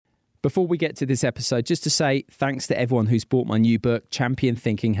Before we get to this episode, just to say thanks to everyone who's bought my new book, Champion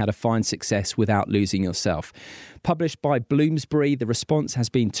Thinking: How to Find Success Without Losing Yourself. Published by Bloomsbury, the response has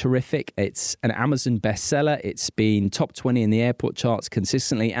been terrific. It's an Amazon bestseller. It's been top 20 in the airport charts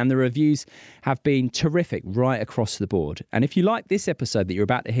consistently, and the reviews have been terrific right across the board. And if you like this episode that you're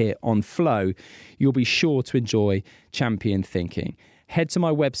about to hear on Flow, you'll be sure to enjoy Champion Thinking. Head to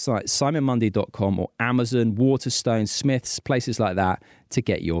my website, simonmundy.com, or Amazon, Waterstone, Smiths, places like that to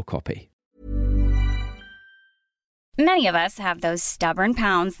get your copy. Many of us have those stubborn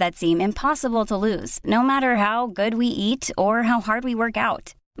pounds that seem impossible to lose, no matter how good we eat or how hard we work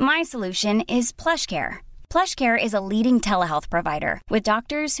out. My solution is PlushCare. PlushCare is a leading telehealth provider with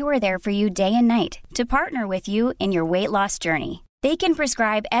doctors who are there for you day and night to partner with you in your weight loss journey. They can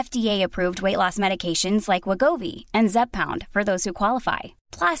prescribe FDA-approved weight loss medications like Wegovy and Zepbound for those who qualify.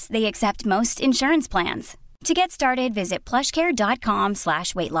 Plus, they accept most insurance plans. To get started, visit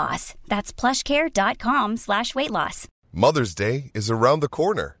plushcare.com/weightloss. That's plushcare.com/weightloss. Mother's Day is around the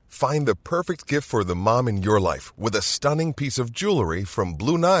corner. Find the perfect gift for the mom in your life with a stunning piece of jewelry from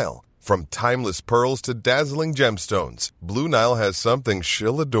Blue Nile. From timeless pearls to dazzling gemstones, Blue Nile has something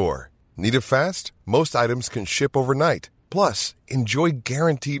she'll adore. Need it fast? Most items can ship overnight. Plus, enjoy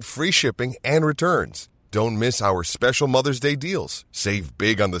guaranteed free shipping and returns. Don't miss our special Mother's Day deals. Save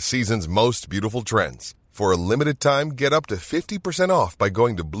big on the season's most beautiful trends. For a limited time, get up to 50% off by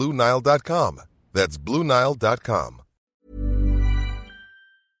going to BlueNile.com. That's BlueNile.com.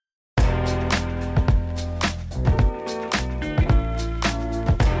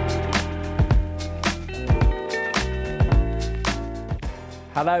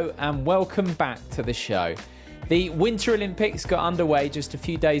 Hello and welcome back to the show. The Winter Olympics got underway just a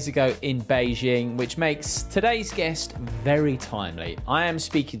few days ago in Beijing, which makes today's guest very timely. I am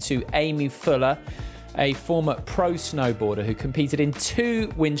speaking to Amy Fuller, a former pro snowboarder who competed in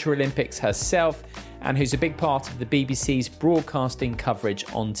 2 Winter Olympics herself and who's a big part of the BBC's broadcasting coverage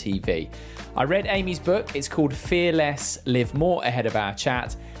on TV. I read Amy's book. It's called Fear Less, Live More ahead of our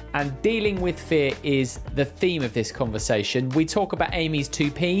chat. And dealing with fear is the theme of this conversation. We talk about Amy's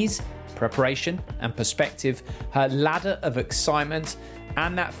 2 Ps, preparation and perspective, her ladder of excitement,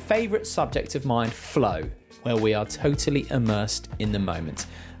 and that favourite subject of mine, flow, where we are totally immersed in the moment,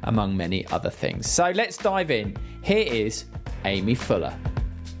 among many other things. So let's dive in. Here is Amy Fuller.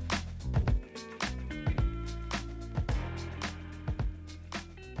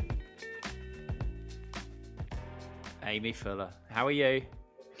 Amy Fuller, how are you?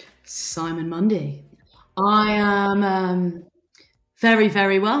 Simon Mundy. I am very,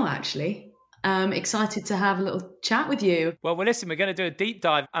 very well, actually. Excited to have a little chat with you. Well, listen, we're going to do a deep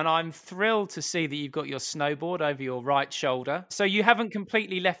dive, and I'm thrilled to see that you've got your snowboard over your right shoulder. So you haven't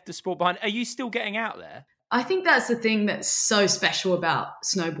completely left the sport behind. Are you still getting out there? I think that's the thing that's so special about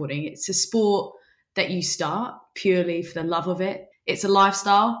snowboarding. It's a sport that you start purely for the love of it. It's a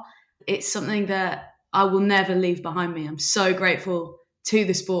lifestyle. It's something that I will never leave behind me. I'm so grateful to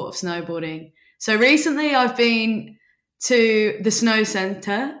the sport of snowboarding. So recently I've been to the Snow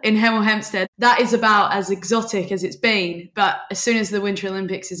Centre in Hemel Hempstead. That is about as exotic as it's been. But as soon as the Winter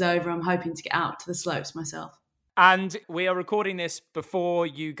Olympics is over, I'm hoping to get out to the slopes myself. And we are recording this before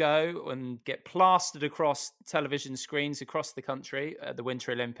you go and get plastered across television screens across the country at the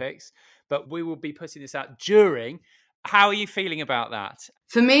Winter Olympics. But we will be putting this out during. How are you feeling about that?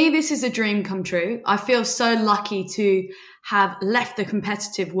 For me, this is a dream come true. I feel so lucky to have left the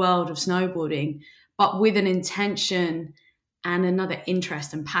competitive world of snowboarding, but with an intention and another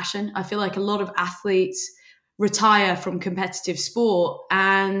interest and passion. I feel like a lot of athletes retire from competitive sport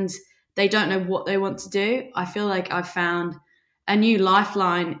and they don't know what they want to do. I feel like I've found a new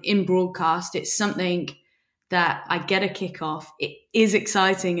lifeline in broadcast. It's something that I get a kick off. It is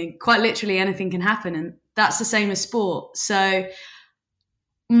exciting and quite literally anything can happen. And that's the same as sport. So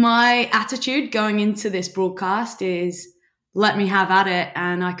my attitude going into this broadcast is let me have at it,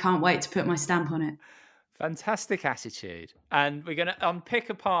 and I can't wait to put my stamp on it. Fantastic attitude. And we're going to unpick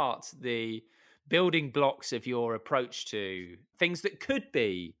apart the building blocks of your approach to things that could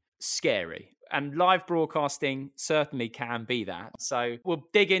be scary. And live broadcasting certainly can be that. So we'll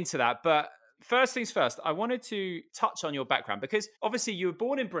dig into that. But first things first, I wanted to touch on your background because obviously you were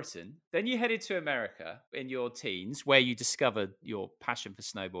born in Britain, then you headed to America in your teens where you discovered your passion for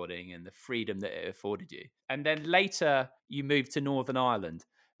snowboarding and the freedom that it afforded you. And then later you moved to Northern Ireland.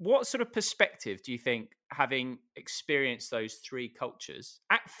 What sort of perspective do you think, having experienced those 3 cultures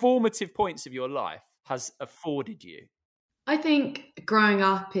at formative points of your life, has afforded you? I think growing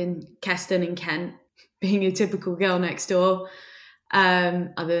up in Keston in Kent, being a typical girl next door,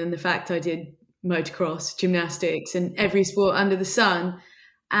 other than the fact I did motocross, gymnastics and every sport under the sun,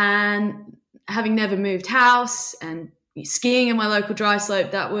 And having never moved house and skiing in my local dry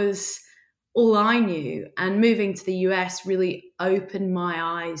slope, that was all I knew. And moving to the US really opened my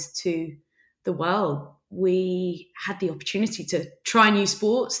eyes to the world. We had the opportunity to try new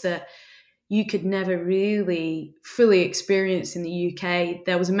sports that you could never really fully experience in the UK.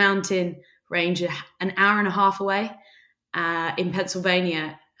 There was a mountain range an hour and a half away in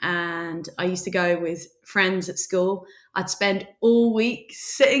Pennsylvania, and I used to go with friends at school. I'd spend all week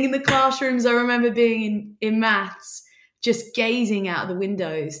sitting in the classrooms. I remember being in maths, just gazing out of the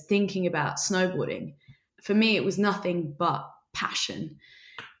windows, thinking about snowboarding. For me, it was nothing but passion.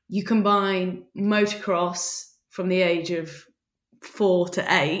 You combine motocross from the age of 4 to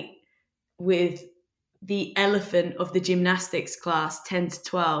 8 with the elephant of the gymnastics class, 10 to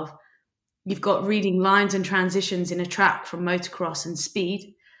 12. You've got reading lines and transitions in a track from motocross and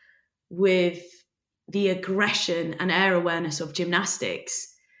speed with the aggression and air awareness of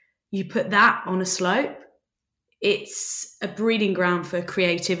gymnastics. You put that on a slope, it's a breeding ground for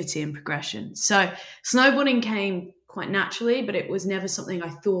creativity and progression. So snowboarding came quite naturally, but it was never something I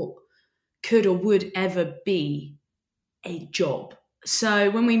thought could or would ever be a job. So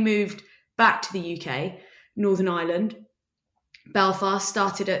when we moved back to the UK, Northern Ireland, Belfast,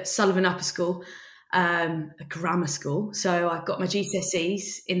 started at Sullivan Upper School, a grammar school. So I got my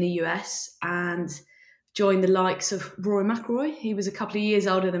GCSEs in the US and joined the likes of Rory McIlroy. He was a couple of years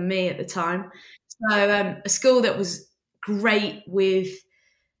older than me at the time. So a school that was great with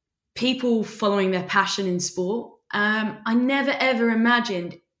people following their passion in sport. I never, ever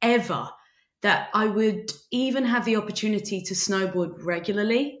imagined ever that I would even have the opportunity to snowboard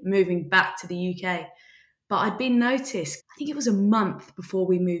regularly moving back to the UK. But I'd been noticed, I think it was a month before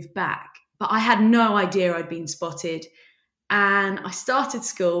we moved back, but I had no idea I'd been spotted. And I started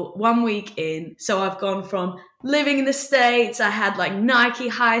school 1 week in. So I've gone from living in the States, I had like Nike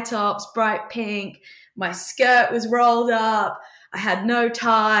high tops, bright pink, my skirt was rolled up, I had no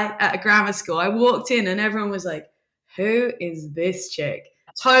tie at a grammar school. I walked in and everyone was like, who is this chick?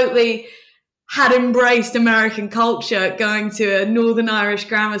 Totally had embraced American culture going to a Northern Irish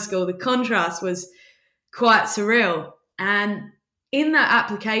grammar school. The contrast was quite surreal. And in that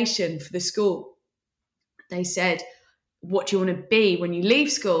application for the school, they said, what do you want to be when you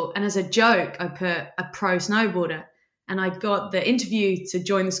leave school? And as a joke, I put a pro snowboarder. And I got the interview to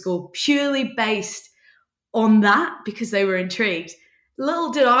join the school purely based on that because they were intrigued.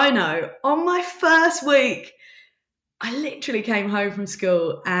 Little did I know, on my first week, I literally came home from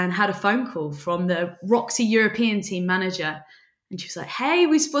school and had a phone call from the Roxy European team manager. And she was like, hey,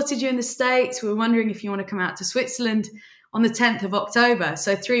 we spotted you in the States. We were wondering if you want to come out to Switzerland on the 10th of October.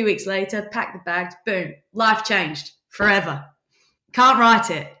 So 3 weeks later, packed the bags, boom, life changed forever. Can't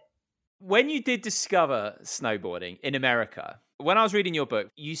write it. When you did discover snowboarding in America, when I was reading your book,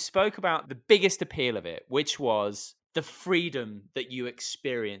 you spoke about the biggest appeal of it, which was the freedom that you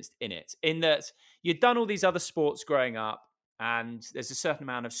experienced in it, in that you'd done all these other sports growing up and there's a certain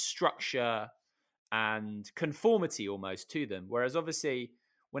amount of structure and conformity almost to them. Whereas obviously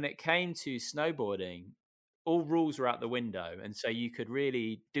when it came to snowboarding, all rules were out the window. And so you could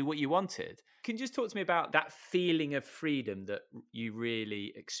really do what you wanted. Can you just talk to me about that feeling of freedom that you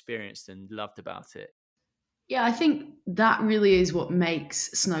really experienced and loved about it? Yeah, I think that really is what makes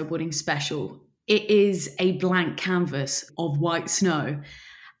snowboarding special. It is a blank canvas of white snow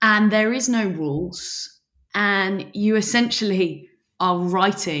and there is no rules. And you essentially are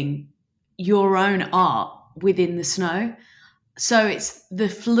writing your own art within the snow. So it's the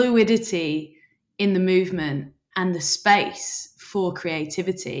fluidity in the movement and the space for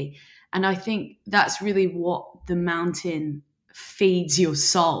creativity. And I think that's really what the mountain feeds your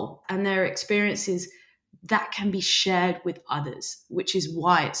soul. And there are experiences that can be shared with others, which is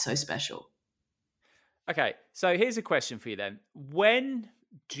why it's so special. Okay, so here's a question for you then. When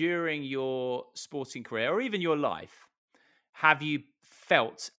during your sporting career or even your life have you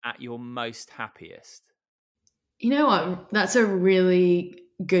felt at your most happiest? You know what? That's a really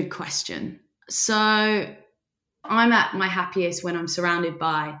good question. So I'm at my happiest when I'm surrounded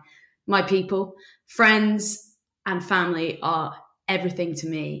by my people. Friends and family are everything to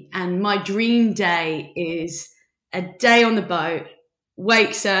me. And my dream day is a day on the boat, wake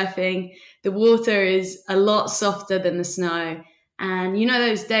surfing. The water is a lot softer than the snow. And you know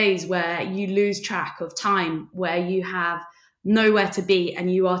those days where you lose track of time, where you have nowhere to be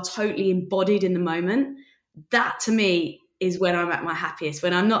and you are totally embodied in the moment? That to me is when I'm at my happiest,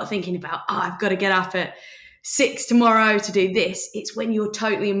 when I'm not thinking about, I've got to get up at 6 tomorrow to do this. It's when you're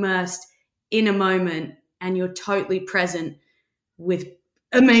totally immersed in a moment and you're totally present with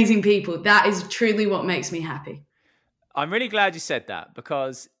amazing people. That is truly what makes me happy. I'm really glad you said that,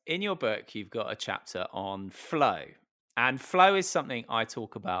 because in your book, you've got a chapter on flow. And flow is something I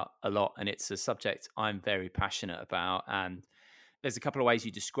talk about a lot, and it's a subject I'm very passionate about. And there's a couple of ways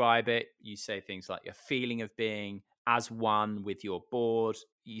you describe it. You say things like your feeling of being as one with your board.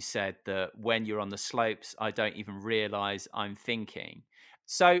 You said that when you're on the slopes, I don't even realize I'm thinking.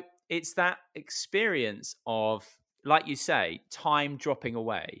 So it's that experience of, like you say, time dropping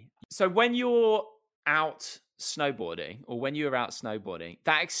away. So when you're out snowboarding, or when you were out snowboarding,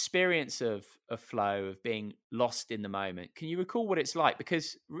 that experience of flow, of being lost in the moment, can you recall what it's like?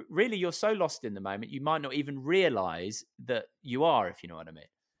 Because really, you're so lost in the moment, you might not even realize that you are, if you know what I mean.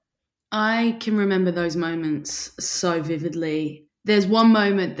 I can remember those moments so vividly. There's one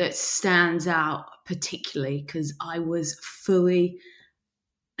moment that stands out particularly because I was fully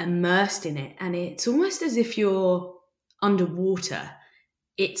immersed in it, and it's almost as if you're underwater.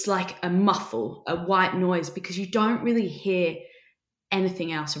 It's like a muffle, a white noise, because you don't really hear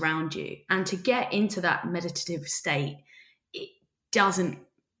anything else around you. And to get into that meditative state, it doesn't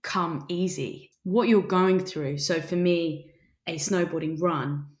come easy. What you're going through, so for me, a snowboarding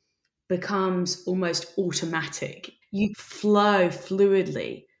run becomes almost automatic. You flow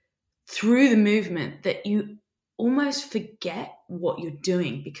fluidly through the movement that you almost forget what you're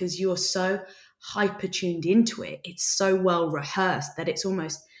doing because you're so hyper tuned into it. It's so well rehearsed that it's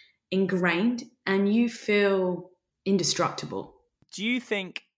almost ingrained and you feel indestructible. Do you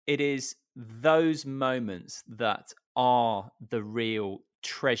think it is those moments that are the real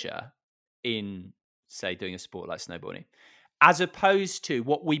treasure in, say, doing a sport like snowboarding, as opposed to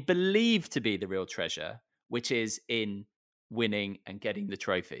what we believe to be the real treasure, which is in winning and getting the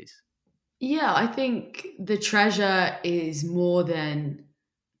trophies? Yeah, I think the treasure is more than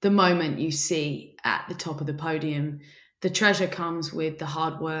the moment you see at the top of the podium. The treasure comes with the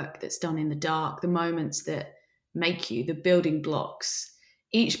hard work that's done in the dark, the moments that make you, the building blocks.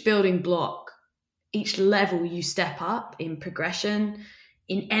 Each building block, each level you step up in progression,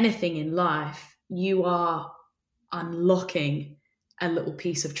 in anything in life, you are unlocking a little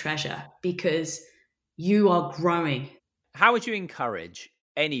piece of treasure because you are growing. How would you encourage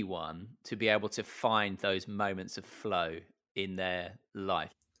anyone to be able to find those moments of flow in their life?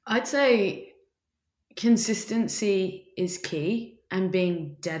 I'd say consistency is key and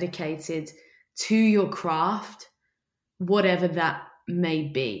being dedicated to your craft, whatever that may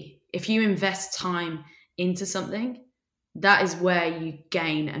be. If you invest time into something, that is where you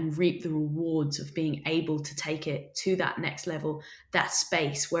gain and reap the rewards of being able to take it to that next level, that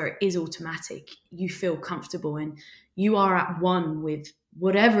space where it is automatic. You feel comfortable and you are at one with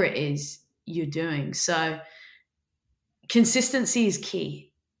whatever it is you're doing. So consistency is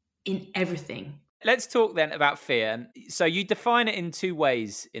key in everything. Let's talk then about fear. So you define it in two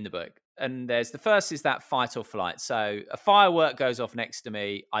ways in the book. And the first is that fight or flight. So a firework goes off next to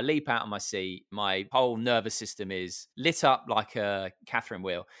me. I leap out of my seat. My whole nervous system is lit up like a Catherine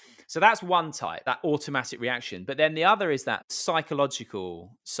wheel. So that's one type, that automatic reaction. But then the other is that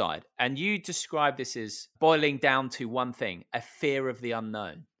psychological side. And you describe this as boiling down to one thing, a fear of the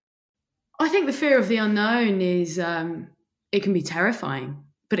unknown. I think the fear of the unknown is, it can be terrifying,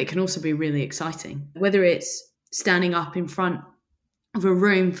 but it can also be really exciting. Whether it's standing up in front of a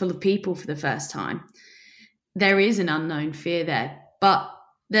room full of people for the first time, there is an unknown fear there, but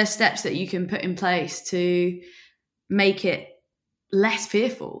there's steps that you can put in place to make it less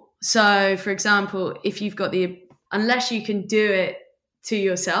fearful. So, for example, if you've got unless you can do it to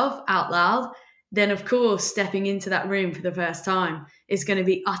yourself out loud, then of course, stepping into that room for the first time is going to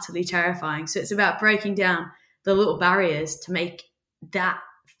be utterly terrifying. So it's about breaking down the little barriers to make that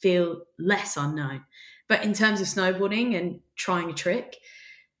feel less unknown. But in terms of snowboarding and trying a trick,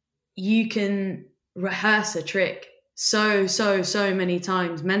 you can rehearse a trick so many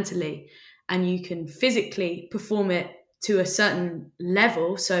times mentally, and you can physically perform it to a certain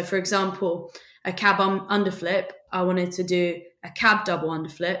level. So for example, a cab underflip, I wanted to do a cab double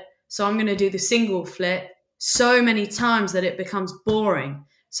underflip. So I'm going to do the single flip so many times that it becomes boring.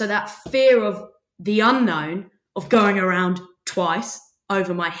 So that fear of the unknown, of going around twice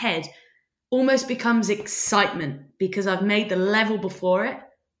over my head, almost becomes excitement because I've made the level before it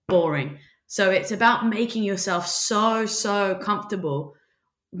boring. So it's about making yourself so comfortable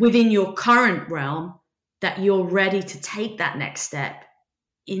within your current realm that you're ready to take that next step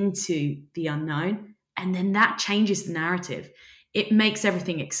into the unknown. And then that changes the narrative. It makes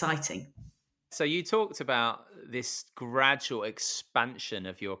everything exciting. So you talked about this gradual expansion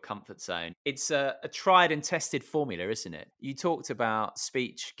of your comfort zone. It's a tried and tested formula, isn't it? You talked about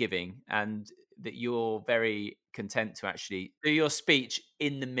speech giving and that you're very content to actually do your speech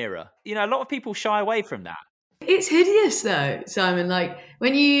in the mirror. You know, a lot of people shy away from that. It's hideous though, Simon. Like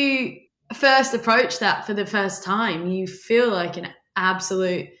when you first approach that for the first time, you feel like an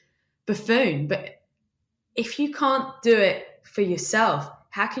absolute buffoon. But if you can't do it for yourself,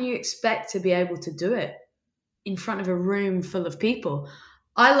 how can you expect to be able to do it in front of a room full of people?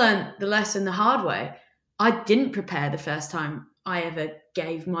 I learned the lesson the hard way. I didn't prepare the first time I ever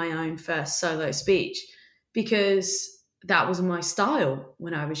gave my own first solo speech because that was my style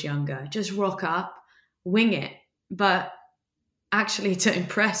when I was younger. Just rock up, wing it. But actually, to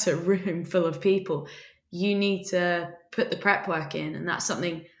impress a room full of people, you need to put the prep work in. And that's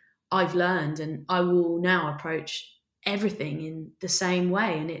something I've learned. And I will now approach everything in the same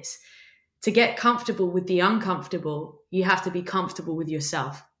way. And it's to get comfortable with the uncomfortable, you have to be comfortable with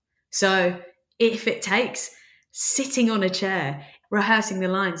yourself. So if it takes sitting on a chair, rehearsing the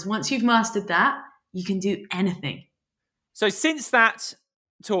lines, once you've mastered that, you can do anything. So since that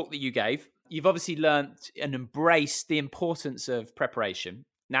talk that you gave, you've obviously learned and embraced the importance of preparation.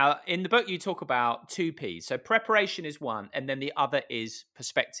 Now, in the book, you talk about 2 Ps. So preparation is one, and then the other is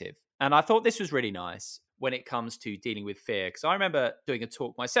perspective. And I thought this was really nice when it comes to dealing with fear, because I remember doing a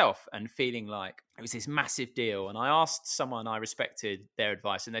talk myself and feeling like it was this massive deal. And I asked someone I respected their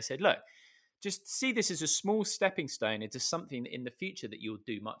advice, and they said, look, just see this as a small stepping stone into something in the future that you'll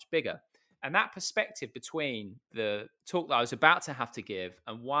do much bigger. And that perspective between the talk that I was about to have to give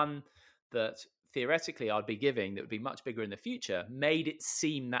and one that theoretically I'd be giving that would be much bigger in the future made it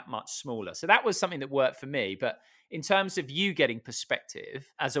seem that much smaller. So that was something that worked for me. But in terms of you getting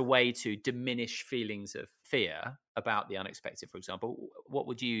perspective as a way to diminish feelings of fear about the unexpected, for example, what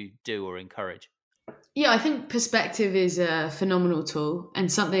would you do or encourage? Yeah, I think perspective is a phenomenal tool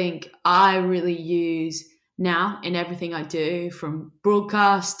and something I really use now in everything I do, from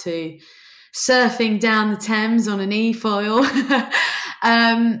broadcast to surfing down the Thames on an e-foil.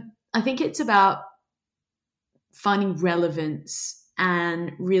 I think it's about finding relevance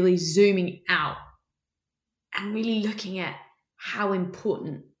and really zooming out and really looking at how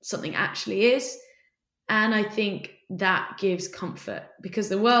important something actually is. And I think that gives comfort because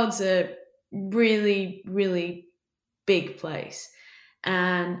the world's a really, really big place.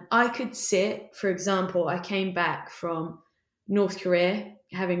 And I could sit, for example, I came back from North Korea,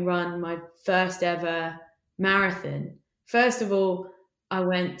 having run my first ever marathon. First of all, I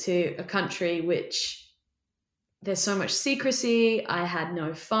went to a country which there's so much secrecy. I had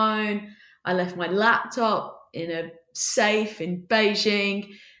no phone. I left my laptop in a safe in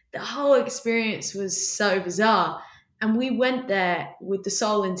Beijing. The whole experience was so bizarre. And we went there with the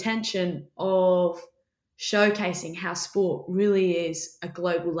sole intention of showcasing how sport really is a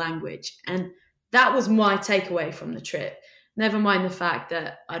global language. And that was my takeaway from the trip. Never mind the fact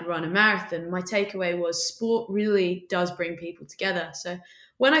that I'd run a marathon. My takeaway was sport really does bring people together. So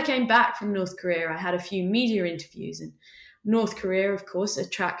when I came back from North Korea, I had a few media interviews. And North Korea, of course,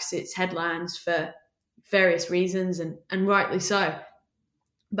 attracts its headlines for various reasons, and rightly so.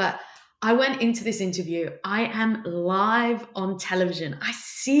 But I went into this interview. I am live on television. I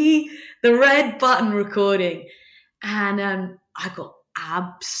see the red button recording. And I got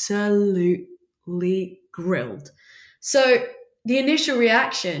absolutely grilled. So the initial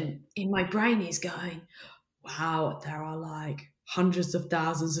reaction in my brain is going, wow, there are like hundreds of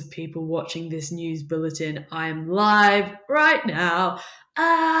thousands of people watching this news bulletin. I am live right now.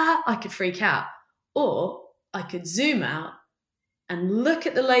 I could freak out. Or I could zoom out and look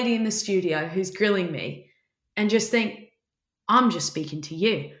at the lady in the studio who's grilling me and just think, I'm just speaking to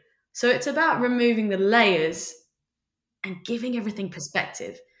you. So it's about removing the layers and giving everything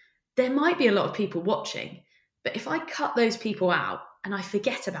perspective. There might be a lot of people watching, but if I cut those people out and I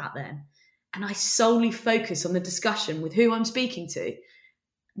forget about them and I solely focus on the discussion with who I'm speaking to,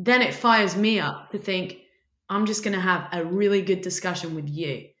 then it fires me up to think, I'm just going to have a really good discussion with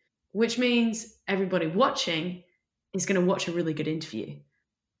you, which means everybody watching is going to watch a really good interview.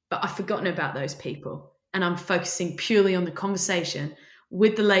 But I've forgotten about those people and I'm focusing purely on the conversation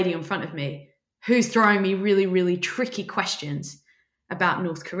with the lady in front of me who's throwing me really, really tricky questions about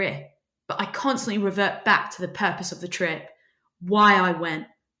North Korea. But I constantly revert back to the purpose of the trip, why I went,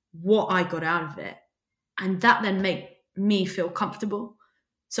 what I got out of it. And that then made me feel comfortable.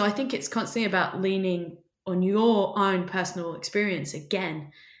 So I think it's constantly about leaning on your own personal experience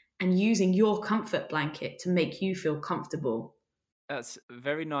again and using your comfort blanket to make you feel comfortable. That's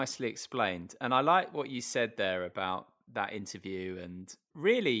very nicely explained. And I like what you said there about that interview. And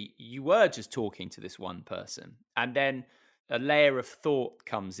really, you were just talking to this one person. And then a layer of thought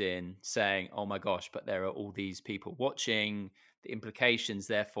comes in saying, oh my gosh, but there are all these people watching. The implications,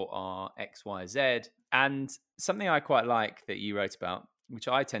 therefore, are X, Y, Z. And something I quite like that you wrote about, which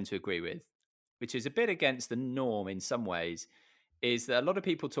I tend to agree with, which is a bit against the norm in some ways, is that a lot of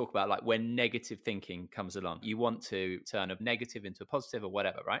people talk about like when negative thinking comes along, you want to turn a negative into a positive or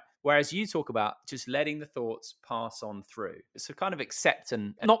whatever, right? Whereas you talk about just letting the thoughts pass on through. So kind of accept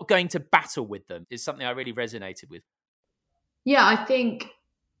and not going to battle with them is something I really resonated with. Yeah, I think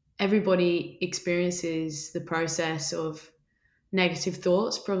everybody experiences the process of negative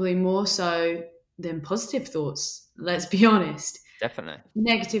thoughts, probably more so than positive thoughts. Let's be honest. Definitely.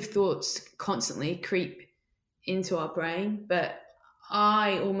 Negative thoughts constantly creep into our brain, but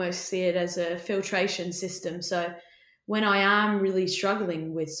I almost see it as a filtration system. So when I am really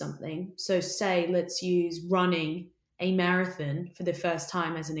struggling with something, so say let's use running a marathon for the first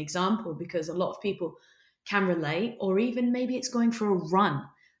time as an example, because a lot of people can relate, or even maybe it's going for a run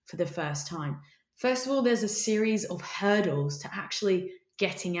for the first time. First of all, there's a series of hurdles to actually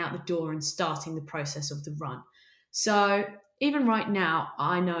getting out the door and starting the process of the run. So even right now,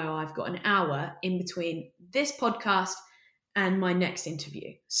 I know I've got an hour in between this podcast and my next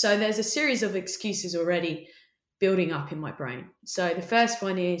interview. So there's a series of excuses already building up in my brain. So the first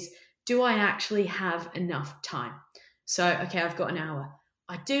one is, do I actually have enough time? So, okay, I've got an hour.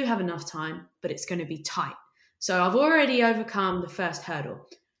 I do have enough time, but it's going to be tight. So I've already overcome the first hurdle.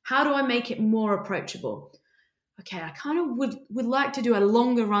 How do I make it more approachable? Okay, I kind of would like to do a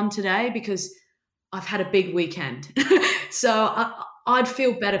longer run today because I've had a big weekend. So I'd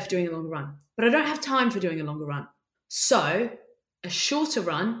feel better for doing a longer run, but I don't have time for doing a longer run. So a shorter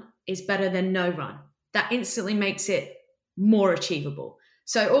run is better than no run. That instantly makes it more achievable.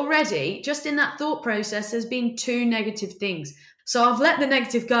 So already, just in that thought process, there's been 2 negative things. So I've let the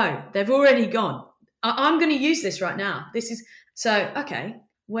negative go. They've already gone. I'm going to use this right now. Okay,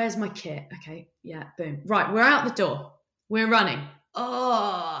 where's my kit? Okay, yeah, boom. Right, we're out the door. We're running.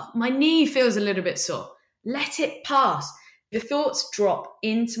 Oh, my knee feels a little bit sore. Let it pass. The thoughts drop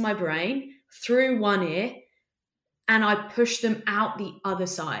into my brain through one ear, and I push them out the other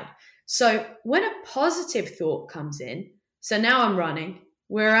side. So when a positive thought comes in, so now I'm running,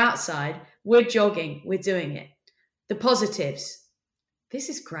 we're outside, we're jogging, we're doing it. The positives. This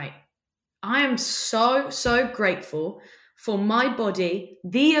is great. I am so grateful for my body,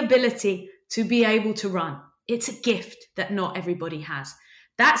 the ability to be able to run. It's a gift that not everybody has.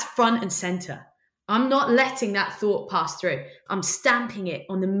 That's front and center. I'm not letting that thought pass through. I'm stamping it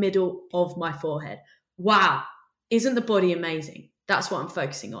on the middle of my forehead. Wow. Isn't the body amazing? That's what I'm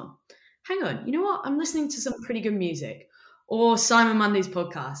focusing on. Hang on, you know what? I'm listening to some pretty good music or Simon Mundy's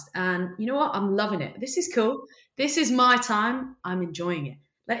podcast. And you know what? I'm loving it. This is cool. This is my time. I'm enjoying it.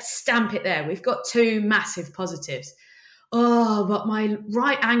 Let's stamp it there. We've got 2 massive positives. Oh, but my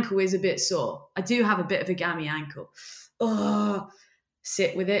right ankle is a bit sore. I do have a bit of a gammy ankle. Oh,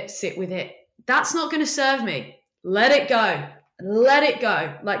 sit with it. That's not going to serve me. Let it go.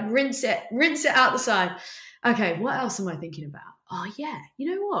 Like rinse it out the side. Okay, what else am I thinking about? Oh yeah,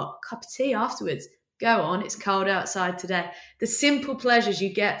 you know what? Cup of tea afterwards. Go on, it's cold outside today. The simple pleasures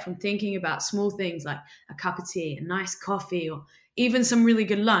you get from thinking about small things like a cup of tea, a nice coffee, or even some really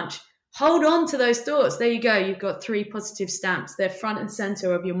good lunch. Hold on to those thoughts. There you go. You've got 3 positive stamps. They're front and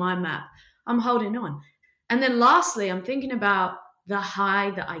center of your mind map. I'm holding on. And then lastly, I'm thinking about the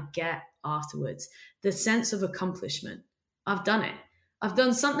high that I get afterwards, the sense of accomplishment. I've done it. I've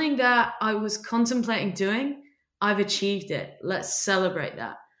done something that I was contemplating doing. I've achieved it. Let's celebrate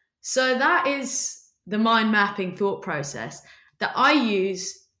that. So that is the mind mapping thought process that I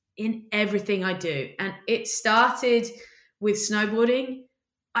use in everything I do. And it started with snowboarding.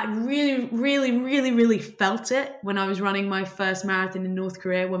 I really felt it when I was running my first marathon in North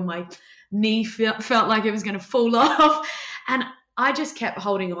Korea, when my knee felt like it was going to fall off. And I just kept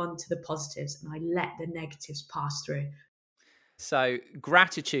holding on to the positives and I let the negatives pass through. So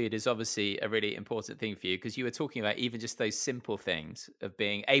gratitude is obviously a really important thing for you, because you were talking about even just those simple things of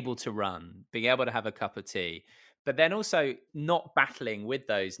being able to run, being able to have a cup of tea, but then also not battling with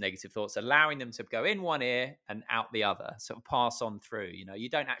those negative thoughts, allowing them to go in one ear and out the other, sort of pass on through. You know, you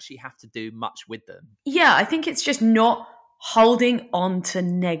don't actually have to do much with them. Yeah, I think it's just not holding on to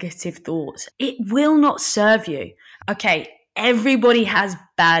negative thoughts. It will not serve you. Okay, everybody has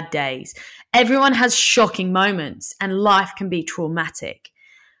bad days. Everyone has shocking moments and life can be traumatic.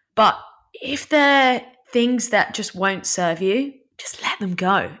 But if they're things that just won't serve you, just let them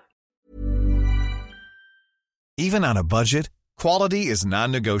go. Even on a budget, quality is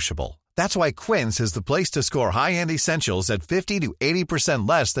non-negotiable. That's why Quince is the place to score high-end essentials at 50 to 80%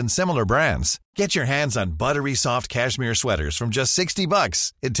 less than similar brands. Get your hands on buttery soft cashmere sweaters from just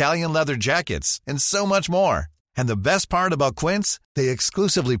 $60, Italian leather jackets, and so much more. And the best part about Quince, they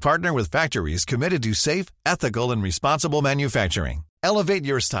exclusively partner with factories committed to safe, ethical, and responsible manufacturing. Elevate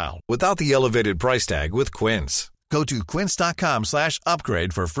your style without the elevated price tag with Quince. Go to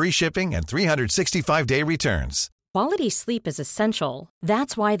quince.com/upgrade for free shipping and 365-day returns. Quality sleep is essential.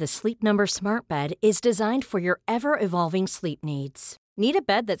 That's why the Sleep Number Smart Bed is designed for your ever-evolving sleep needs. Need a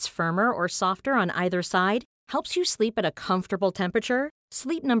bed that's firmer or softer on either side? Helps you sleep at a comfortable temperature?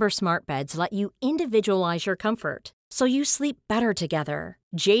 Sleep Number Smart Beds let you individualize your comfort, so you sleep better together.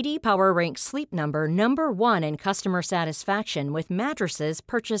 J.D. Power ranks Sleep Number number 1 in customer satisfaction with mattresses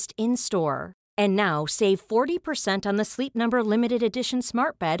purchased in-store. And now, save 40% on the Sleep Number Limited Edition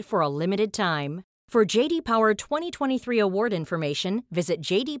Smart Bed for a limited time. For J.D. Power 2023 award information, visit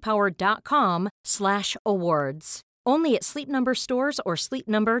jdpower.com/awards. Only at Sleep Number stores or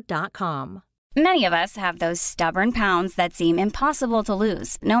sleepnumber.com. Many of us have those stubborn pounds that seem impossible to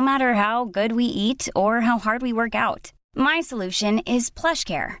lose, no matter how good we eat or how hard we work out. My solution is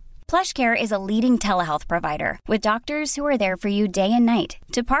PlushCare. PlushCare is a leading telehealth provider with doctors who are there for you day and night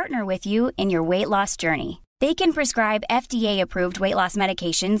to partner with you in your weight loss journey. They can prescribe FDA-approved weight loss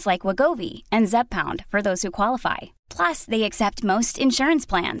medications like Wegovy and Zepbound for those who qualify. Plus, they accept most insurance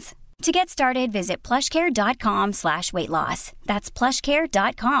plans. To get started, visit plushcare.com/weightloss. That's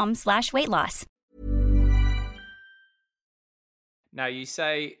plushcare.com/weightloss. Now, you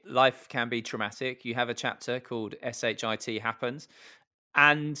say life can be traumatic. You have a chapter called SHIT Happens.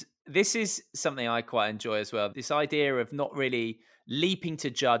 And this is something I quite enjoy as well. This idea of not really leaping to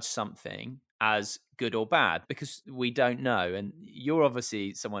judge something as good or bad, because we don't know. And you're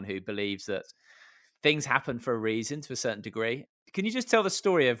obviously someone who believes that things happen for a reason to a certain degree. Can you just tell the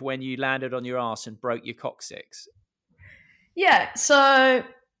story of when you landed on your arse and broke your coccyx? Yeah, so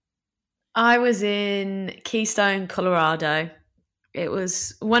I was in Keystone, Colorado. It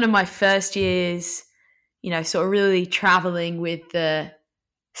was one of my first years, sort of really traveling with the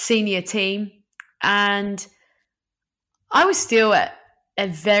senior team. And I was still at a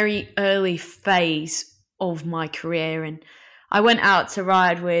very early phase of my career. And I went out to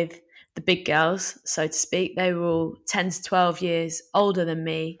ride with the big girls, so to speak. They were all 10 to 12 years older than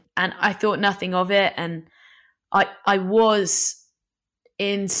me. And I thought nothing of it. And I was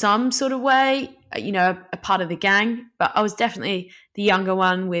in some sort of way, a part of the gang, but I was definitely the younger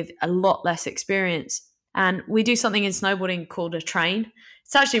one with a lot less experience. And we do something in snowboarding called a train.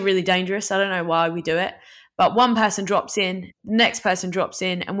 It's actually really dangerous. I don't know why we do it, but one person drops in, the next person drops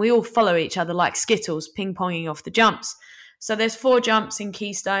in, and we all follow each other like Skittles, ping-ponging off the jumps. So there's 4 jumps in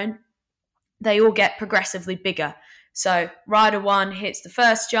Keystone. They all get progressively bigger. So rider 1 hits the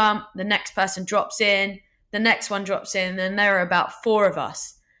first jump, the next person drops in, the next one drops in, and there are about 4 of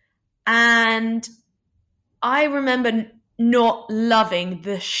us. And I remember not loving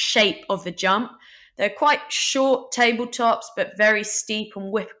the shape of the jump. They're quite short tabletops, but very steep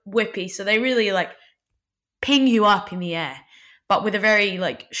and whippy. So they really ping you up in the air, but with a very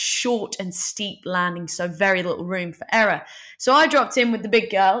short and steep landing. So very little room for error. So I dropped in with the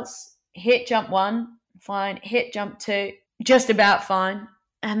big girls, hit jump 1, fine, hit jump 2, just about fine.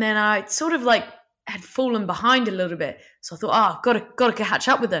 And then I sort of had fallen behind a little bit. So I thought, I've got to catch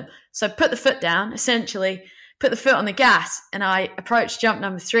up with them. So I put the foot down, essentially put the foot on the gas, and I approached jump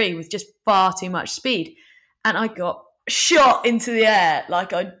number 3 with just far too much speed. And I got shot into the air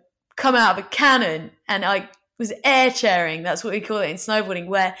like I'd come out of a cannon, and I was air chairing. That's what we call it in snowboarding,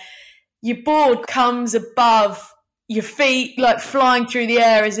 where your board comes above your feet, flying through the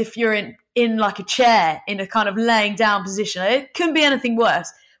air as if you're in a chair in a kind of laying down position. It couldn't be anything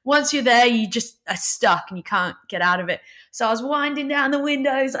worse. Once you're there, you just are stuck and you can't get out of it. So I was winding down the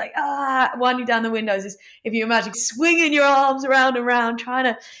windows, winding down the windows is, if you imagine, swinging your arms around and around, trying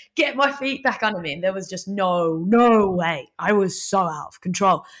to get my feet back under me. And there was just no way. I was so out of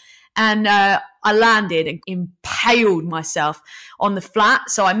control. And I landed and impaled myself on the flat.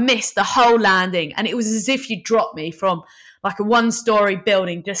 So I missed the whole landing. And it was as if you dropped me from a 1-story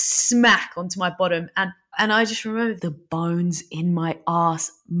building just smack onto my bottom. And I just remember the bones in my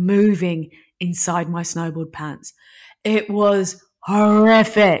ass moving inside my snowboard pants. It was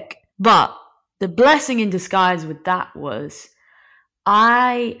horrific. But the blessing in disguise with that was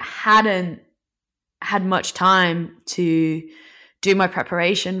I hadn't had much time to do my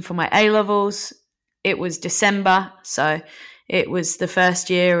preparation for my A-levels. It was December, so it was the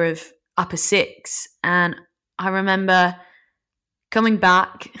first year of upper 6. And I remember coming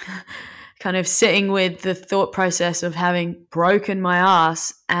back, kind of sitting with the thought process of having broken my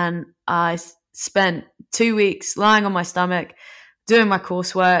ass. And I spent 2 weeks lying on my stomach, doing my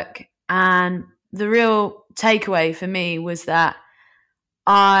coursework. And the real takeaway for me was that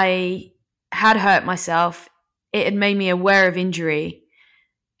I had hurt myself. It had made me aware of injury.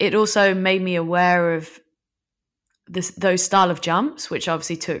 It also made me aware of those style of jumps, which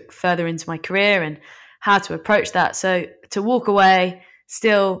obviously took further into my career and how to approach that. So to walk away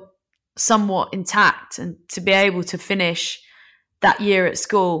still somewhat intact and to be able to finish that year at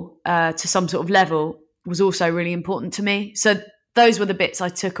school to some sort of level was also really important to me. So those were the bits I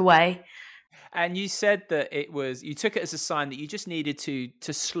took away. And you said that you took it as a sign that you just needed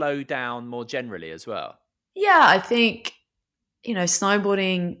to slow down more generally as well. Yeah, I think,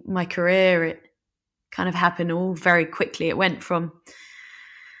 snowboarding, my career, it kind of happened all very quickly. It went from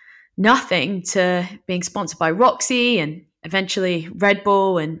nothing to being sponsored by Roxy and eventually Red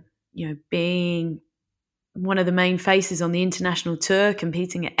Bull and, being one of the main faces on the international tour,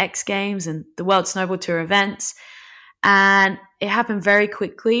 competing at X Games and the World Snowboard Tour events. And it happened very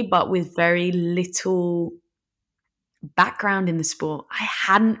quickly, but with very little background in the sport. I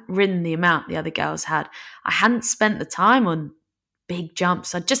hadn't ridden the amount the other girls had. I hadn't spent the time on big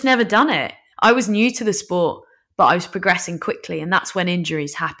jumps. I'd just never done it. I was new to the sport, but I was progressing quickly, and that's when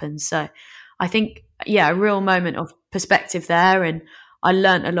injuries happened. So I think, a real moment of perspective there, and I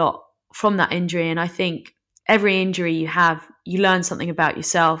learned a lot from that injury. And I think every injury you have, you learn something about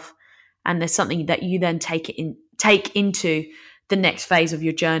yourself, and there's something that you then take into the next phase of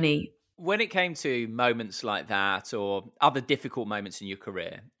your journey. When it came to moments like that or other difficult moments in your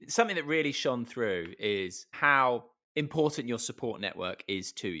career, something that really shone through is how important your support network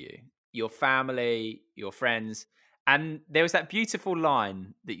is to you, your family, your friends. And there was that beautiful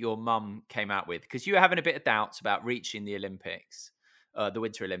line that your mum came out with, because you were having a bit of doubts about reaching the Olympics, the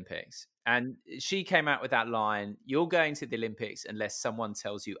Winter Olympics. And she came out with that line, "You're going to the Olympics unless someone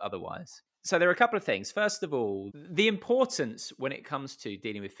tells you otherwise." So there are a couple of things. First of all, the importance when it comes to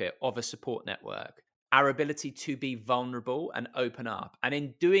dealing with fear of a support network, our ability to be vulnerable and open up. And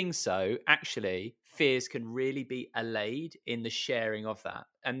in doing so, actually, fears can really be allayed in the sharing of that.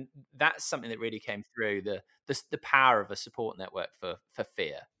 And that's something that really came through, the power of a support network for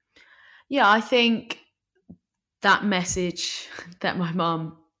fear. Yeah, I think that message that my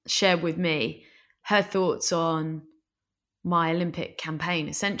mum shared with me, her thoughts on my Olympic campaign,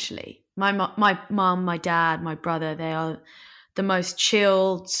 essentially. My mum, my dad, my brother, they are the most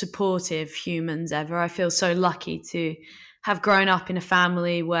chilled, supportive humans ever. I feel so lucky to have grown up in a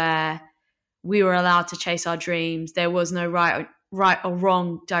family where we were allowed to chase our dreams. There was no right or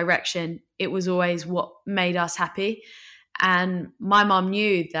wrong direction. It was always what made us happy. And my mum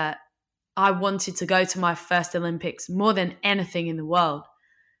knew that I wanted to go to my first Olympics more than anything in the world.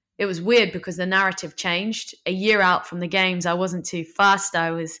 It was weird because the narrative changed. A year out from the games, I wasn't too fussed.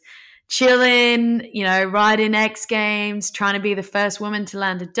 I was chilling, riding X Games, trying to be the first woman to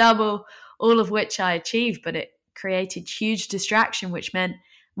land a double, all of which I achieved, but it created huge distraction, which meant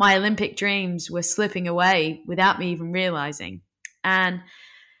my Olympic dreams were slipping away without me even realizing. And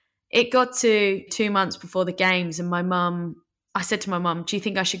it got to 2 months before the games, and I said to my mum, "Do you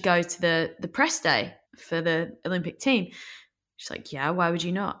think I should go to the press day for the Olympic team?" She's like, "Yeah, why would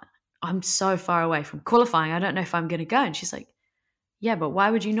you not? I'm so far away from qualifying. I don't know if I'm going to go." And she's like, "Yeah, but why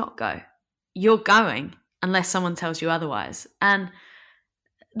would you not go? You're going unless someone tells you otherwise." And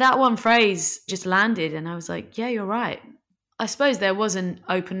that one phrase just landed, and I was like, yeah, you're right. I suppose there was an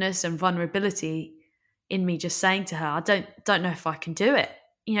openness and vulnerability in me just saying to her, I don't know if I can do it.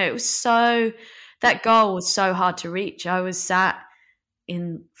 It was that goal was so hard to reach. I was sat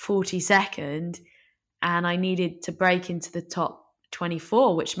in 42nd and I needed to break into the top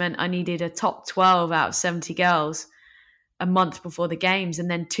 24, which meant I needed a top 12 out of 70 girls a month before the games. And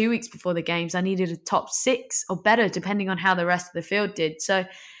then 2 weeks before the games, I needed a top 6 or better, depending on how the rest of the field did. So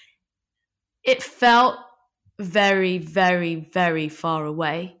it felt very, very, very far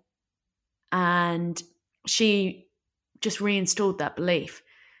away. And she just reinstalled that belief.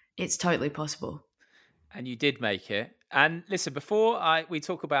 It's totally possible. And you did make it. And listen, before we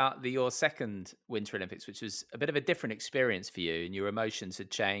talk about your second Winter Olympics, which was a bit of a different experience for you and your emotions had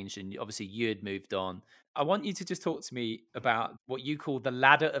changed and obviously you had moved on, I want you to just talk to me about what you call the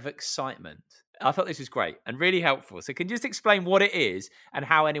ladder of excitement. I thought this was great and really helpful. So can you just explain what it is and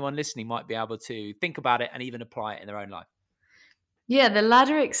how anyone listening might be able to think about it and even apply it in their own life? Yeah, the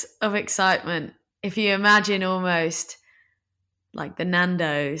ladder of excitement, if you imagine almost like the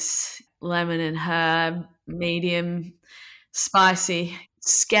Nando's lemon and herb, medium, spicy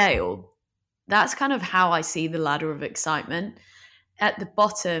scale, that's kind of how I see the ladder of excitement. At the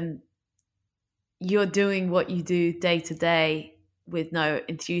bottom, you're doing what you do day to day with no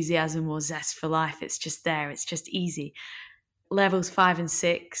enthusiasm or zest for life. It's just there. It's just easy. Levels 5 and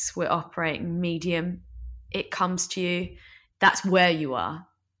 6, we're operating medium. It comes to you. That's where you are.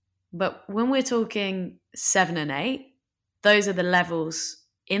 But when we're talking 7 and 8, those are the levels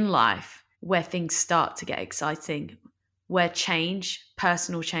in life where things start to get exciting, where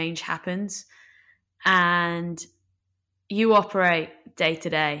personal change happens, and you operate day to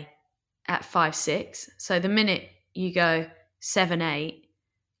day at 5-6. So the minute you go 7-8,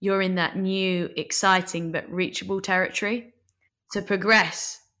 you're in that new, exciting but reachable territory. To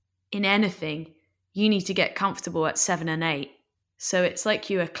progress in anything, you need to get comfortable at 7 and 8. So it's like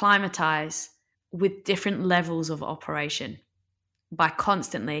you acclimatize with different levels of operation by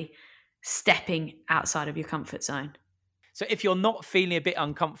constantly stepping outside of your comfort zone. So if you're not feeling a bit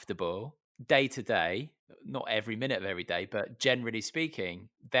uncomfortable day to day, not every minute of every day, but generally speaking,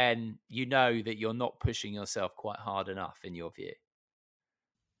 then you know that you're not pushing yourself quite hard enough in your view.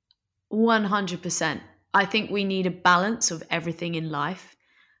 100%. I think we need a balance of everything in life,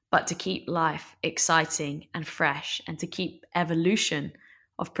 but to keep life exciting and fresh and to keep evolution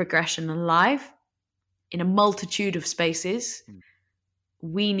of progression alive in a multitude of spaces,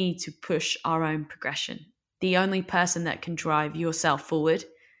 we need to push our own progression. The only person that can drive yourself forward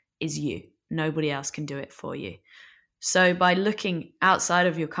is you. Nobody else can do it for you. So by looking outside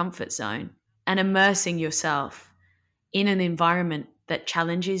of your comfort zone and immersing yourself in an environment that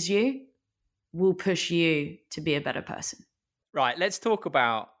challenges you will push you to be a better person. Right, let's talk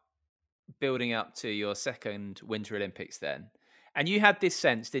about building up to your second Winter Olympics then. And you had this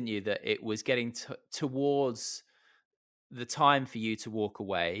sense, didn't you, that it was getting towards the time for you to walk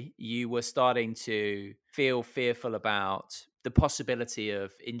away. You were starting to feel fearful about the possibility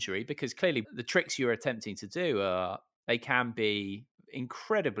of injury, because clearly the tricks you're attempting to do they can be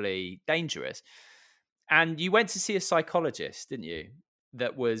incredibly dangerous. And you went to see a psychologist, didn't you?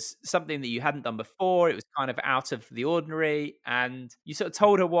 That was something that you hadn't done before. It was kind of out of the ordinary. And you sort of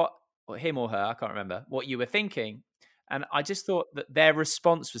told her him or her, I can't remember, what you were thinking. And I just thought that their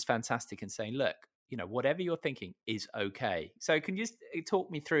response was fantastic in saying, look, whatever you're thinking is okay. So can you just talk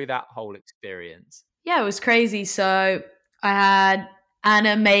me through that whole experience? Yeah, it was crazy. So I had an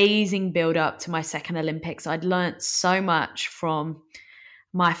amazing build up to my second Olympics. I'd learnt so much from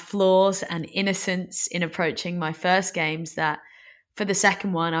my flaws and innocence in approaching my first games that for the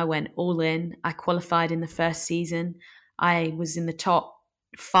second one, I went all in. I qualified in the first season. I was in the top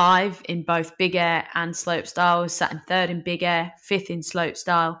 5 in both big air and slopestyle. I was sat in 3rd in big air, 5th in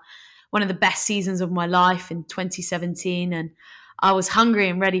slopestyle. One of the best seasons of my life in 2017. And I was hungry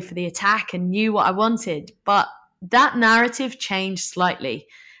and ready for the attack and knew what I wanted. But that narrative changed slightly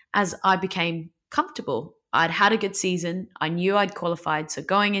as I became comfortable. I'd had a good season. I knew I'd qualified. So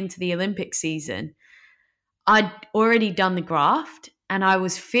going into the Olympic season, I'd already done the graft and I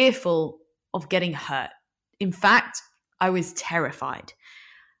was fearful of getting hurt. In fact, I was terrified.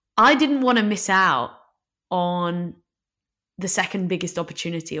 I didn't want to miss out on the second biggest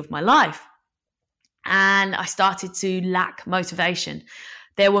opportunity of my life. And I started to lack motivation.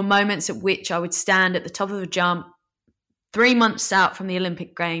 There were moments at which I would stand at the top of a jump 3 months out from the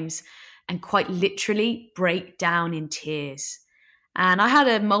Olympic Games and quite literally break down in tears. And I had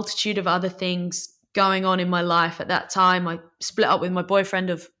a multitude of other things going on in my life at that time. I split up with my boyfriend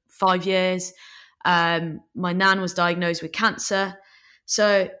of 5 years. My nan was diagnosed with cancer.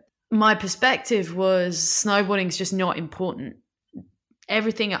 So my perspective was snowboarding is just not important.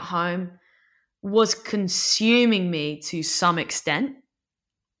 Everything at home was consuming me to some extent.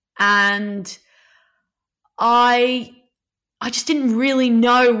 And I just didn't really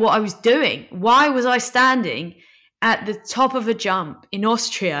know what I was doing. Why was I standing at the top of a jump in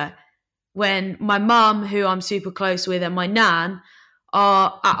Austria when my mum, who I'm super close with, and my nan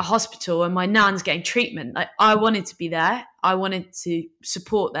are at a hospital and my nan's getting treatment? Like, I wanted to be there. I wanted to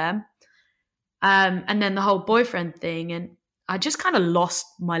support them. And then the whole boyfriend thing. And I just kind of lost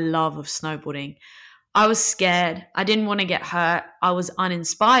my love of snowboarding. I was scared. I didn't want to get hurt. I was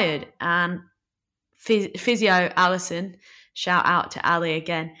uninspired. And physio Alison, shout out to Ali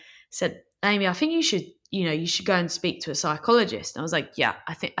again, said, Amy, I think you should go and speak to a psychologist. And I was like, yeah,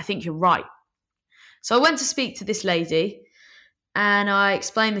 I think you're right. So I went to speak to this lady and I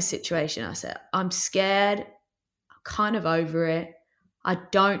explained the situation. I said, I'm scared. I'm kind of over it. I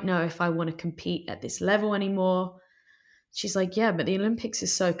don't know if I want to compete at this level anymore. She's like, yeah, but the Olympics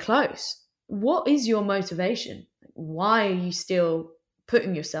is so close. What is your motivation? Why are you still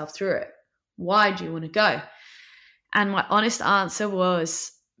putting yourself through it? Why do you want to go? And my honest answer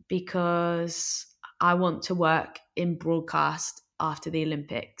was, because I want to work in broadcast after the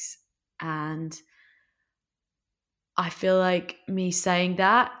Olympics. And I feel like me saying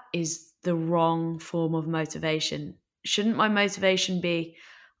that is the wrong form of motivation. Shouldn't my motivation be,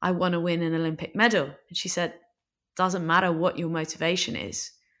 I want to win an Olympic medal? And she said, doesn't matter what your motivation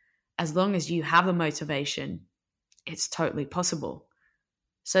is. As long as you have a motivation, it's totally possible.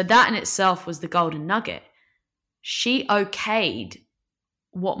 So that in itself was the golden nugget. She okayed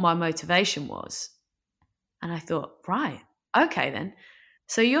what my motivation was. And I thought, right, okay then.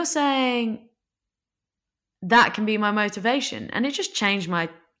 So you're saying that can be my motivation. And it just changed my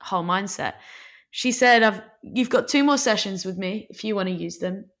whole mindset. She said, you've got 2 more sessions with me if you want to use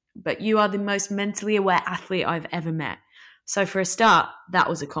them, but you are the most mentally aware athlete I've ever met. So for a start, that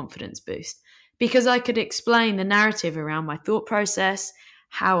was a confidence boost because I could explain the narrative around my thought process,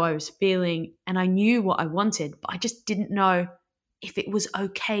 how I was feeling, and I knew what I wanted, but I just didn't know if it was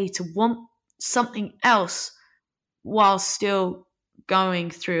okay to want something else while still going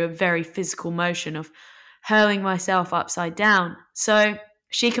through a very physical motion of hurling myself upside down. So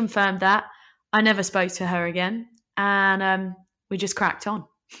she confirmed that. I never spoke to her again, and we just cracked on.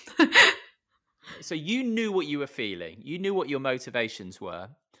 So you knew what you were feeling. You knew what your motivations were,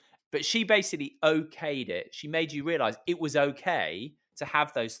 but she basically okayed it. She made you realize it was okay to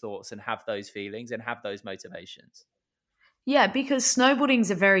have those thoughts and have those feelings and have those motivations. Yeah, because snowboarding is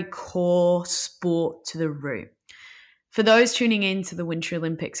a very core sport to the root. For those tuning in to the Winter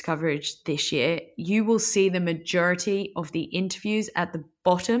Olympics coverage this year, you will see the majority of the interviews at the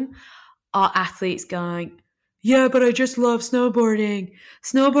bottom are athletes going, yeah, but I just love snowboarding.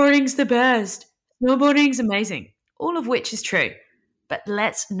 Snowboarding's the best. Snowboarding's amazing. All of which is true. But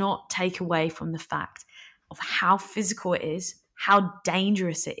let's not take away from the fact of how physical it is, how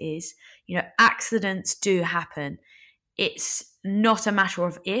dangerous it is. You know, accidents do happen. It's not a matter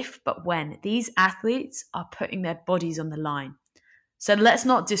of if, but when. These athletes are putting their bodies on the line. So let's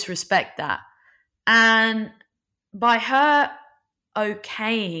not disrespect that. And by her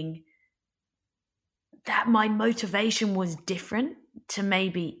okaying that my motivation was different to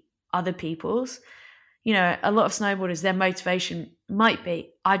maybe other people's, you know, a lot of snowboarders, their motivation might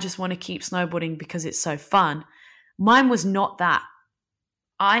be, I just want to keep snowboarding because it's so fun. Mine was not that.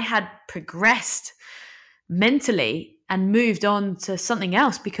 I had progressed mentally and moved on to something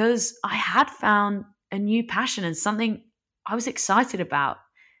else because I had found a new passion and something I was excited about.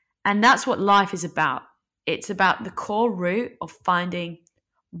 And that's what life is about. It's about the core root of finding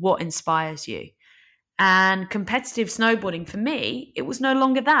what inspires you. And competitive snowboarding for me, it was no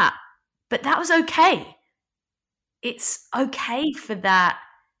longer that. But that was okay. It's okay for that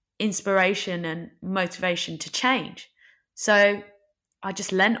inspiration and motivation to change. So I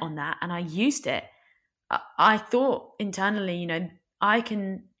just lent on that and I used it. I thought internally, you know, I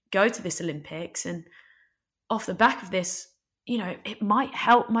can go to this Olympics and off the back of this, you know, it might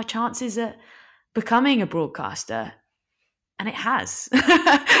help my chances at becoming a broadcaster. And it has.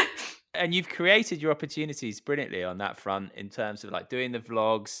 And you've created your opportunities brilliantly on that front in terms of like doing the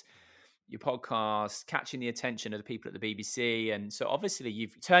vlogs, your podcast, catching the attention of the people at the BBC. And so obviously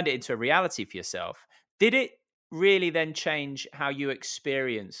you've turned it into a reality for yourself. Did it really then change how you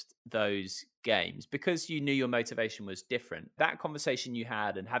experienced those games because you knew your motivation was different? That conversation you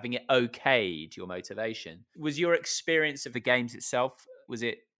had and having it okayed your motivation, was your experience of the games itself, was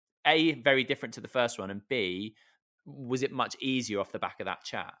it A, very different to the first one, and B, was it much easier off the back of that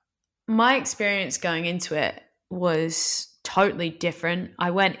chat? My experience going into it was totally different.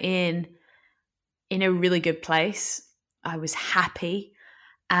 I went in a really good place. I was happy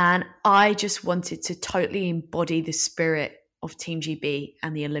and I just wanted to totally embody the spirit of Team GB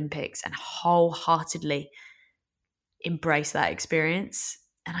and the Olympics and wholeheartedly embrace that experience.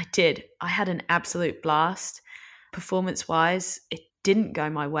 And I did. I had an absolute blast. Performance-wise, it didn't go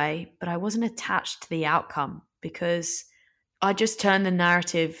my way, but I wasn't attached to the outcome because I just turned the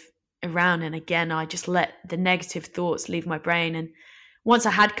narrative around. And again, I just let the negative thoughts leave my brain. And once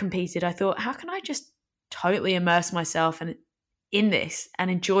I had competed, I thought, how can I just totally immerse myself in this and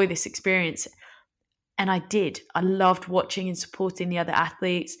enjoy this experience? And I did. I loved watching and supporting the other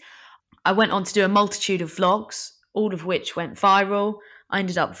athletes. I went on to do a multitude of vlogs, all of which went viral. I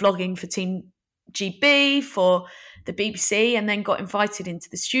ended up vlogging for Team GB, for the BBC, and then got invited into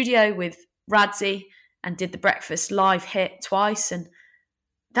the studio with Radzi and did the breakfast live hit twice. And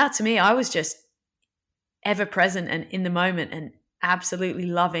that to me, I was just ever present and in the moment and absolutely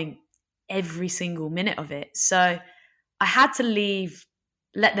loving every single minute of it. So I had to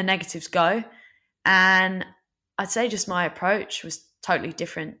let the negatives go. And I'd say just my approach was totally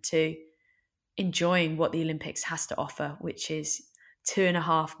different to enjoying what the Olympics has to offer, which is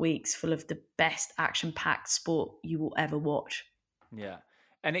 2.5 weeks full of the best action-packed sport you will ever watch. Yeah.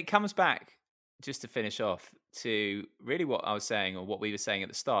 And it comes back, just to finish off, to really what I was saying, or what we were saying at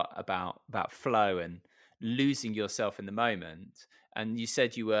the start about flow and losing yourself in the moment. And you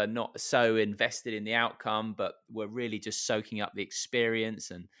said you were not so invested in the outcome, but were really just soaking up the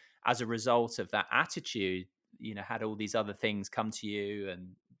experience. And as a result of that attitude, had all these other things come to you and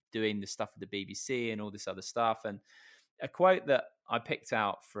doing the stuff with the BBC and all this other stuff. And a quote that I picked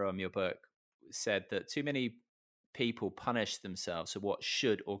out from your book said that too many people punish themselves for what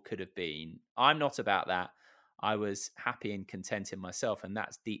should or could have been. I'm not about that. I was happy and content in myself, and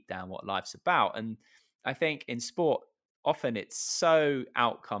that's deep down what life's about. And I think in sport, often it's so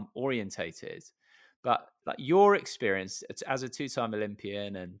outcome orientated, but like your experience as a two-time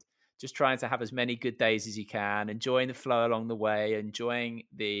Olympian and just trying to have as many good days as you can, enjoying the flow along the way, enjoying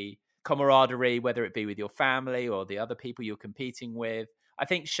the camaraderie, whether it be with your family or the other people you're competing with, I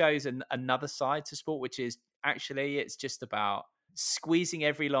think shows another side to sport, which is actually it's just about squeezing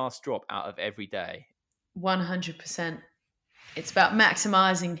every last drop out of every day. 100%. It's about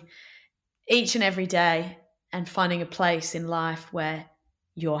maximizing each and every day and finding a place in life where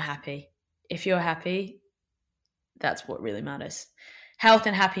you're happy. If you're happy, that's what really matters. Health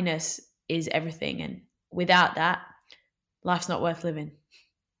and happiness is everything. And without that, life's not worth living.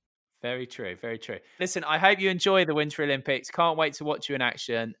 Very true. Very true. Listen, I hope you enjoy the Winter Olympics. Can't wait to watch you in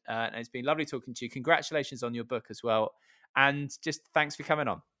action. And it's been lovely talking to you. Congratulations on your book as well. And just thanks for coming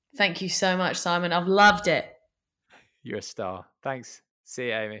on. Thank you so much, Simon. I've loved it. You're a star. Thanks. See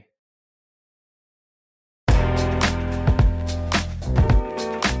you, Amy.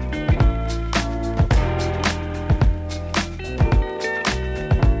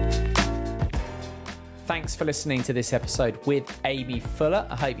 Thanks for listening to this episode with Amy Fuller.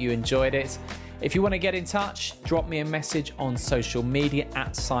 I hope you enjoyed it. If you want to get in touch, drop me a message on social media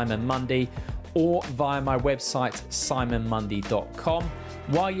at Simon Mundy or via my website, simonmundy.com.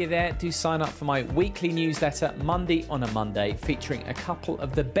 While you're there, do sign up for my weekly newsletter, Monday on a Monday, featuring a couple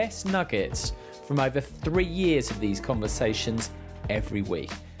of the best nuggets from over 3 years of these conversations every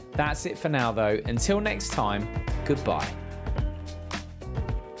week. That's it for now, though. Until next time, goodbye.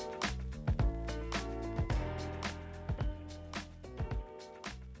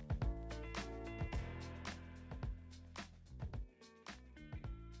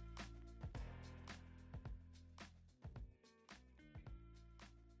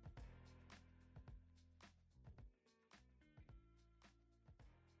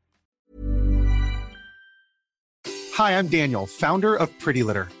 Hi, I'm Daniel, founder of Pretty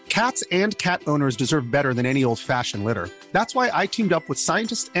Litter. Cats and cat owners deserve better than any old-fashioned litter. That's why I teamed up with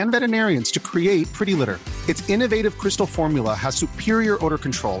scientists and veterinarians to create Pretty Litter. Its innovative crystal formula has superior odor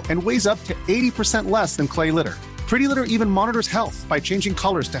control and weighs up to 80% less than clay litter. Pretty Litter even monitors health by changing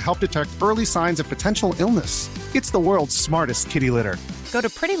colors to help detect early signs of potential illness. It's the world's smartest kitty litter. Go to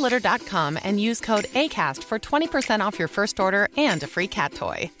prettylitter.com and use code ACAST for 20% off your first order and a free cat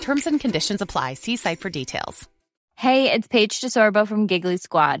toy. Terms and conditions apply. See site for details. Hey, it's Paige DeSorbo from Giggly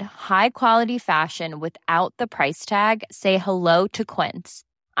Squad. High quality fashion without the price tag. Say hello to Quince.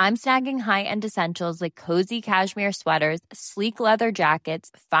 I'm snagging high-end essentials like cozy cashmere sweaters, sleek leather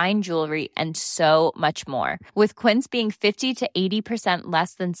jackets, fine jewelry, and so much more. With Quince being 50 to 80%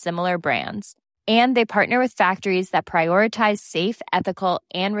 less than similar brands. And they partner with factories that prioritize safe, ethical,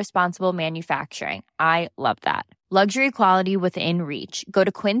 and responsible manufacturing. I love that. Luxury quality within reach. Go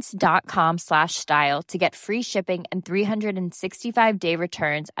to quince.com/style to get free shipping and 365-day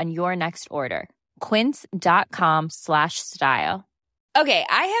returns on your next order. Quince.com/style. Okay,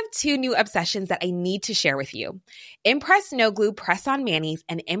 I have 2 new obsessions that I need to share with you. Impress No Glue Press-On Manis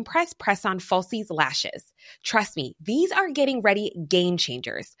and Impress Press-On Falsies Lashes. Trust me, these are getting ready game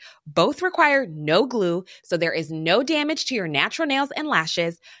changers. Both require no glue, so there is no damage to your natural nails and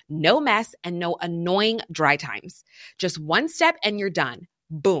lashes, no mess, and no annoying dry times. Just one step and you're done.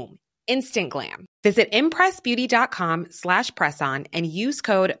 Boom. Instant glam. Visit impressbeauty.com/presson and use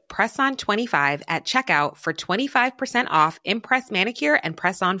code PRESSON25 at checkout for 25% off Impress Manicure and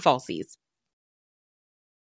Press-On Falsies.